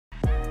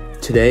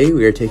Today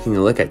we are taking a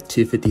look at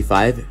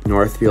 255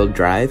 Northfield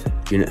Drive,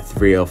 Unit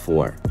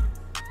 304.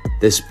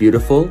 This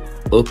beautiful,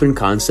 open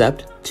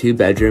concept,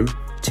 2-bedroom,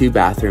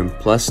 2-bathroom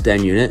plus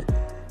den unit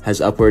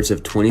has upwards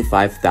of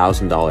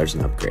 $25,000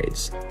 in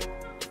upgrades.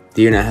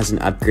 The unit has an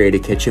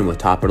upgraded kitchen with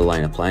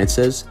top-of-the-line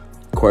appliances,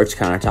 quartz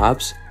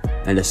countertops,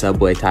 and a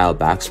subway tile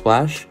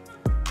backsplash.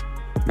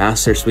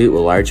 Master suite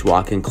with large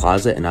walk-in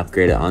closet and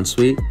upgraded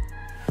ensuite.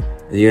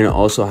 The unit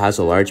also has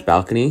a large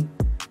balcony,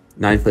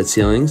 9-foot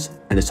ceilings,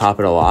 and a top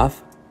of the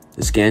loft.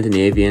 The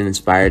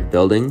Scandinavian-inspired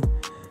building,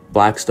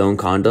 Blackstone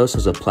Condos,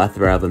 has a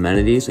plethora of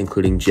amenities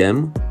including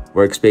gym,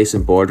 workspace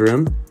and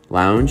boardroom,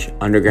 lounge,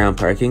 underground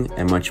parking,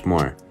 and much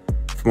more.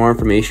 For more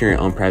information or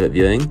your own private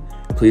viewing,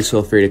 please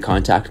feel free to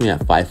contact me at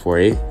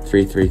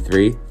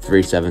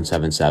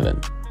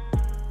 548-333-3777.